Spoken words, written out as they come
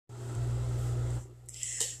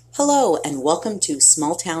Hello and welcome to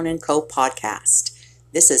Small Town & Co. podcast.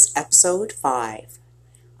 This is episode 5.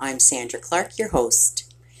 I'm Sandra Clark, your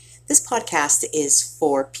host. This podcast is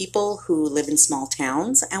for people who live in small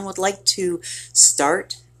towns and would like to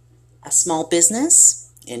start a small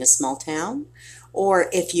business in a small town, or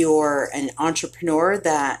if you're an entrepreneur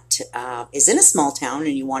that is in a small town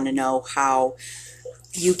and you want to know how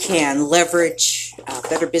you can leverage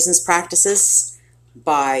better business practices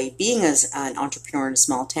by being as an entrepreneur in a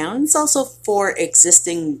small town. It's also for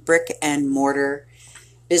existing brick and mortar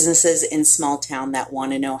businesses in small town that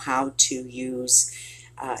want to know how to use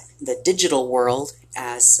the digital world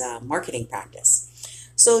as marketing practice.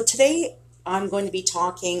 So today I'm going to be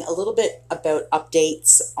talking a little bit about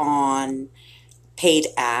updates on paid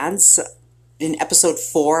ads. In episode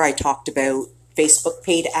 4, I talked about Facebook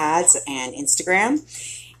paid ads and Instagram.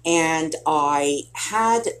 And I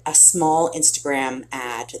had a small Instagram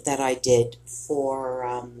ad that I did for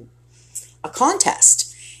a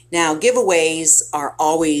contest. Now, giveaways are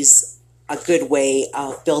always a good way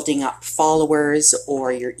of building up followers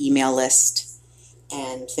or your email list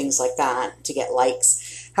and things like that to get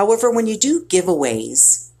likes. However, when you do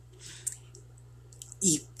giveaways,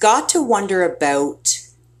 you've got to wonder about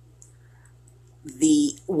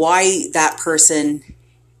why that person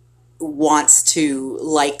wants to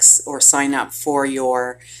likes or sign up for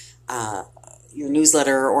your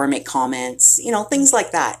newsletter or make comments, things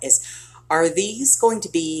like that. Are these going to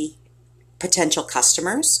be potential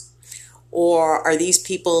customers, or are these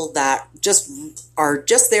people that are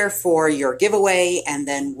just there for your giveaway and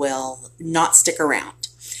then will not stick around?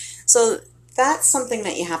 So that's something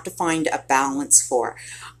that you have to find a balance for.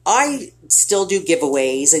 I still do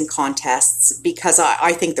giveaways and contests because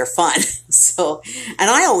I think they're fun. So, and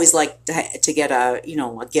I always like to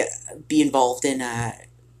be involved in a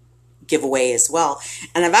giveaway as well.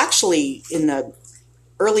 And I've actually, in the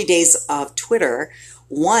early days of Twitter,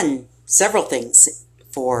 won several things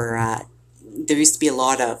for, there used to be a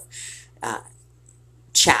lot of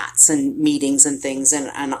chats and meetings and things,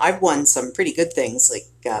 and I've won some pretty good things like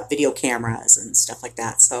video cameras and stuff like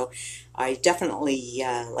that. So I definitely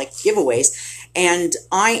like giveaways, and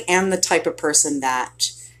I am the type of person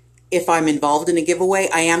that if I'm involved in a giveaway,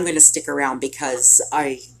 I am going to stick around because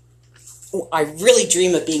I really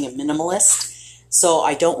dream of being a minimalist. So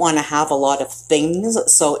I don't want to have a lot of things.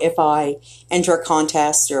 So if I enter a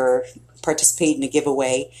contest or participate in a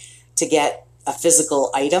giveaway to get a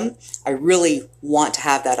physical item, I really want to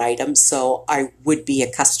have that item. So I would be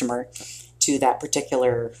a customer to that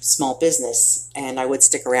particular small business, and I would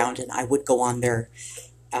stick around and I would go on their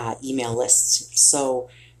email list. So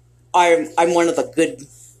I'm one of the good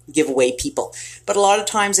giveaway people. But a lot of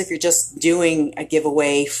times if you're just doing a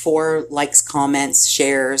giveaway for likes, comments,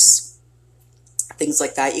 shares, things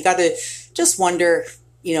like that, you got to just wonder,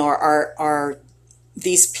 are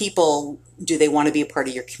these people, do they want to be a part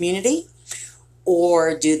of your community,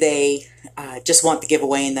 or do they just want the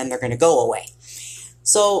giveaway and then they're going to go away?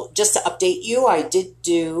 So just to update you, I did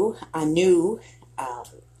do a new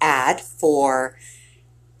ad for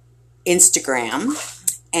Instagram,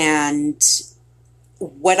 and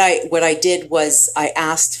what I did was I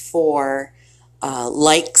asked for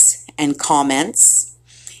likes and comments,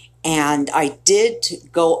 and I did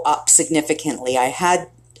go up significantly. I had,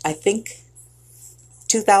 I think,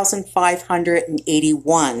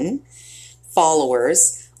 2,581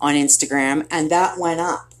 followers on Instagram, and that went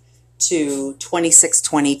up to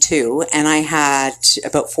 2622, and I had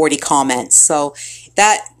about 40 comments. So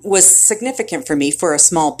that was significant for me for a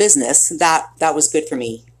small business. That was good for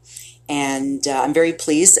me, and I'm very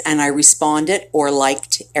pleased, and I responded or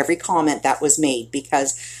liked every comment that was made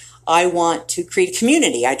because I want to create a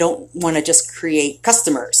community. I don't want to just create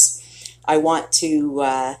customers. I want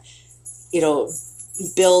to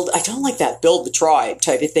build, I don't like that build the tribe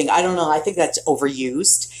type of thing. I don't know, I think that's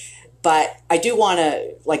overused. But I do want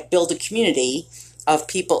to build a community of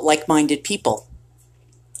people, like-minded people.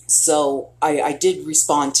 So I did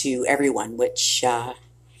respond to everyone, which I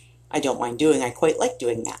don't mind doing. I quite like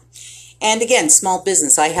doing that. And again, small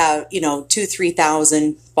business. I have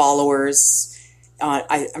 2,000-3,000 followers.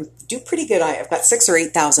 I do pretty good. I've got 6,000 or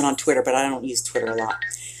 8,000 on Twitter, but I don't use Twitter a lot.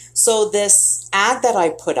 So this ad that I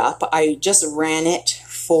put up, I just ran it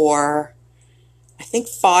for I think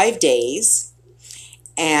 5 days.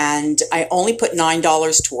 And I only put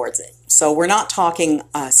 $9 towards it. So we're not talking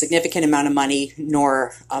a significant amount of money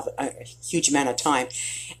nor a huge amount of time.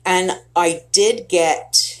 And I did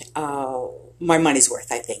get my money's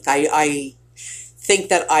worth, I think. I think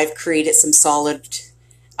that I've created some solid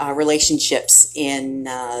relationships in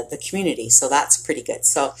the community. So that's pretty good.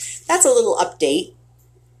 So that's a little update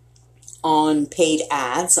on paid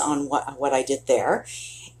ads on what I did there.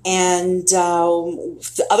 And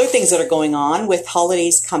other things that are going on with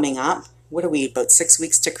holidays coming up. What are we, about 6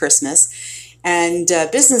 weeks to Christmas? And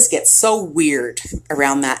business gets so weird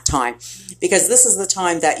around that time, because this is the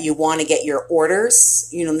time that you want to get your orders,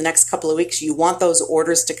 the next couple of weeks. You want those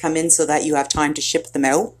orders to come in so that you have time to ship them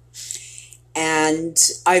out. And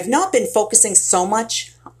I've not been focusing so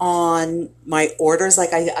much on my orders.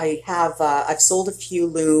 Like I've sold a few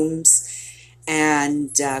looms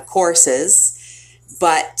and courses,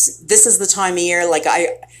 but this is the time of year. Like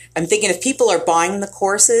I'm thinking, if people are buying the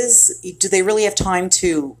courses, do they really have time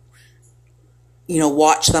to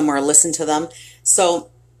watch them or listen to them? So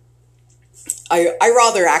I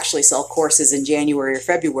rather actually sell courses in January or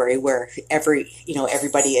February, where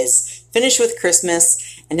everybody is finished with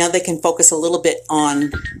Christmas and now they can focus a little bit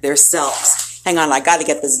on themselves. Hang on, I got to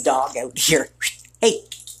get this dog out here. Hey,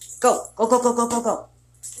 go.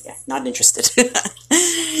 Yeah, not interested.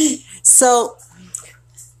 So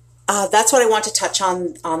that's what I want to touch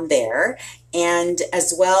on there. And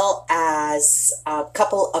as well as a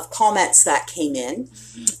couple of comments that came in.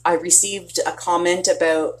 I received a comment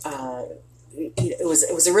about, it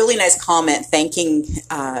was a really nice comment thanking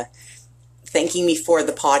me for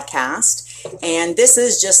the podcast. And this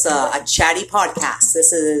is just a chatty podcast.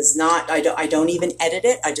 This is not, I don't even edit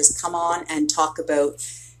it. I just come on and talk about,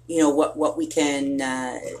 what we can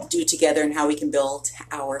do together and how we can build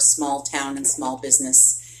our small town and small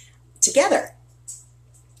business together.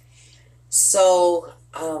 So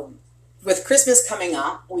with Christmas coming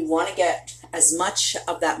up, we want to get as much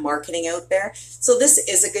of that marketing out there. So this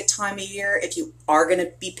is a good time of year. If you are going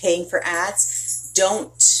to be paying for ads,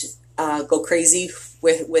 don't go crazy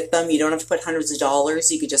with them. You don't have to put hundreds of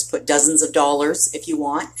dollars. You could just put dozens of dollars if you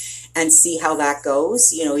want and see how that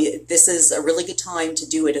goes. This is a really good time to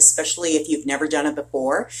do it, especially if you've never done it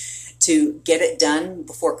before, to get it done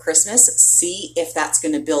before Christmas. See if that's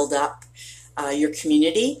going to build up your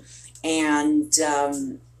community. And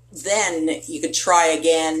then you could try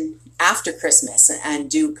again after Christmas and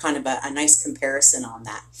do kind of a nice comparison on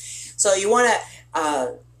that. So you want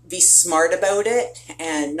to be smart about it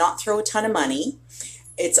and not throw a ton of money.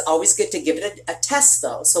 It's always good to give it a test,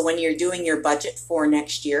 though. So when you're doing your budget for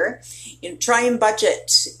next year, try and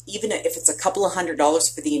budget, even if it's a couple of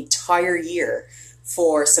 $100 for the entire year,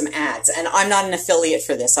 for some ads. And I'm not an affiliate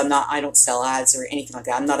for this. I don't sell ads or anything like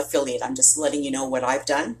that. I'm not affiliate. I'm just letting you know what I've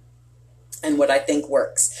done and what I think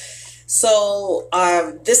works. So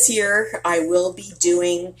this year I will be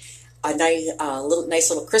doing a nice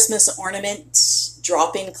little Christmas ornament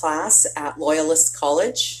drop-in class at Loyalist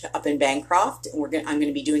College up in Bancroft. And I'm going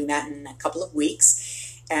to be doing that in a couple of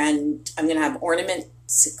weeks. And I'm going to have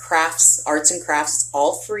ornaments, crafts, arts and crafts,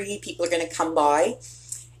 all free. People are going to come by.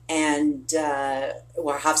 And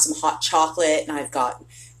we'll have some hot chocolate. And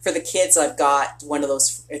for the kids, I've got one of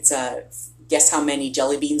those, it's a guess how many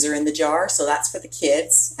jelly beans are in the jar. So that's for the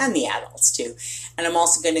kids and the adults too. And I'm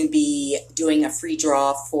also going to be doing a free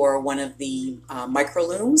draw for one of the micro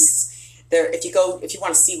looms. If you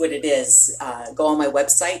want to see what it is, go on my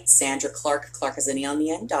website, Sandra Clark, Clark is an E on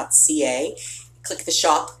the end, .ca. Click the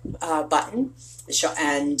shop button,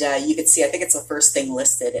 and you can see, I think it's the first thing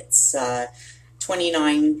listed. It's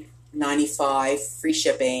 $29.95 free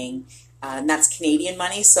shipping, and that's Canadian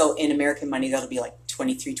money. So in American money, that'll be like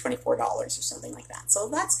 $23, $24 or something like that. So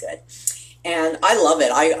that's good. And I love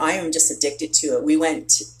it. I am just addicted to it. We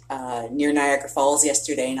went near Niagara Falls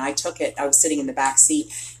yesterday, and I took it. I was sitting in the back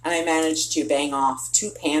seat, and I managed to bang off 2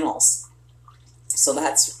 panels. So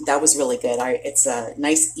that was really good. It's a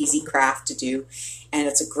nice, easy craft to do, and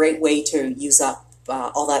it's a great way to use up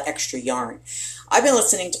all that extra yarn. I've been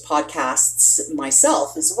listening to podcasts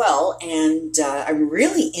myself as well, and I'm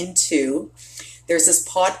really into, there's this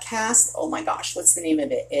podcast, oh my gosh, what's the name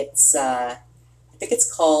of it? It's, I think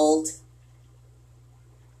it's called,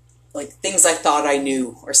 like, Things I Thought I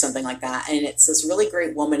Knew or something like that, and it's this really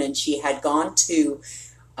great woman, and she had gone to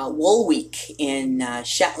Wool Week in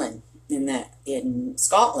Shetland, in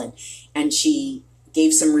Scotland, and she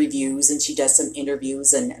gave some reviews and she does some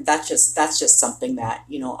interviews, and that's just something that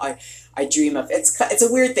I dream of. It's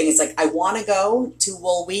a weird thing. It's like I want to go to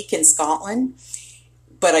Wool Week in Scotland,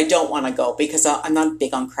 but I don't want to go because I'm not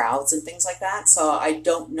big on crowds and things like that. So I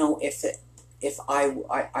don't know if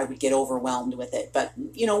I would get overwhelmed with it. But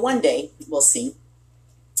one day we'll see.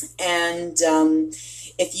 And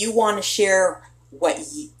if you want to share what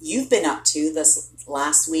you've been up to this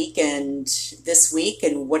last week and this week,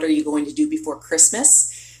 and what are you going to do before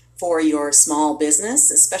Christmas for your small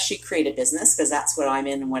business, especially creative business, because that's what I'm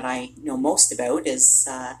in and what I know most about is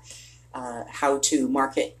how to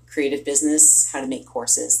market creative business, how to make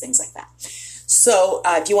courses, things like that. So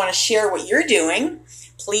if you want to share what you're doing,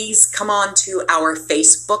 please come on to our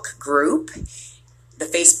Facebook group. The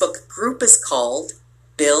Facebook group is called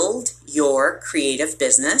Build Your Creative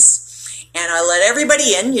Business. And I let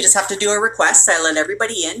everybody in. You just have to do a request. I let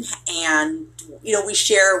everybody in, and we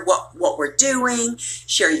share what we're doing,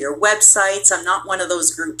 share your websites. I'm not one of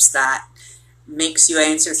those groups that makes you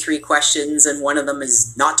answer 3 questions, and one of them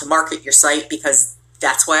is not to market your site, because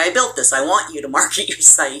that's why I built this. I want you to market your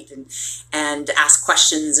site and ask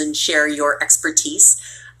questions and share your expertise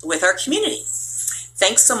with our community.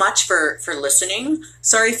 Thanks so much for listening.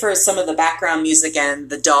 Sorry for some of the background music and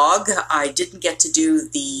the dog. I didn't get to do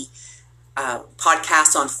the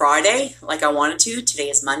podcast on Friday like I wanted to. Today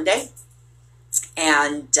is Monday.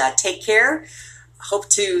 And take care. Hope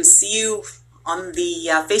to see you on the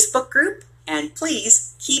Facebook group. And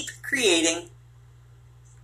please keep creating.